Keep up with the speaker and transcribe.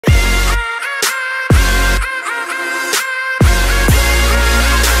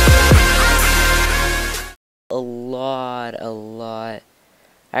a lot.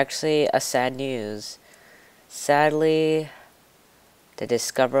 Actually, a sad news. Sadly, the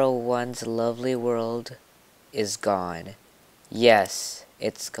Discover One's lovely world is gone. Yes,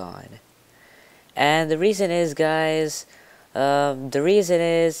 it's gone. And the reason is, guys, while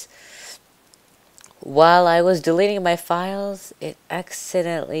I was deleting my files, it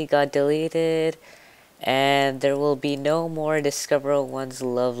accidentally got deleted, and there will be no more Discover One's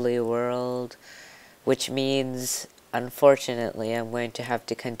lovely world, which means, unfortunately, I'm going to have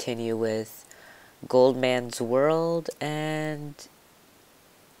to continue with Goldmand's world, and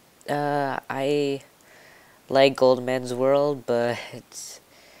I like Goldmand's world, but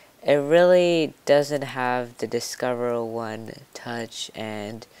it really doesn't have the Discover One touch,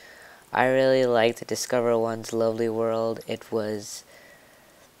 and I really like the Discover One's lovely world. It was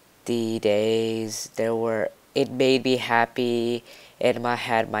the days, it made me happy,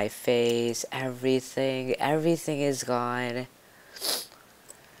 had my face, everything is gone.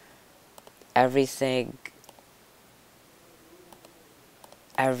 Everything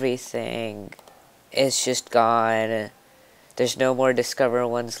is just gone. There's no more Discover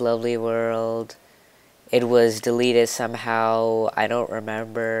One's lovely world. It was deleted somehow. I don't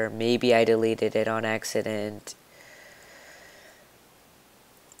remember. Maybe I deleted it on accident.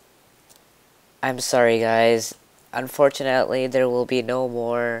 I'm sorry, guys. Unfortunately, there will be no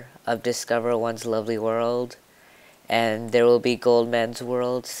more of Discover One's lovely world. And there will be Goldmand's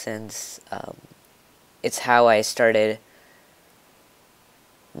world, since it's how I started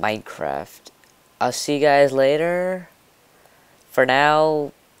Minecraft. I'll see you guys later. For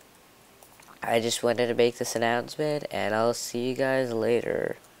now, I just wanted to make this announcement, and I'll see you guys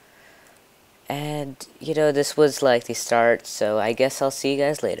later. And, you know, this was like the start, so I guess I'll see you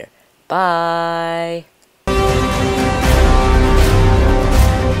guys later. Bye!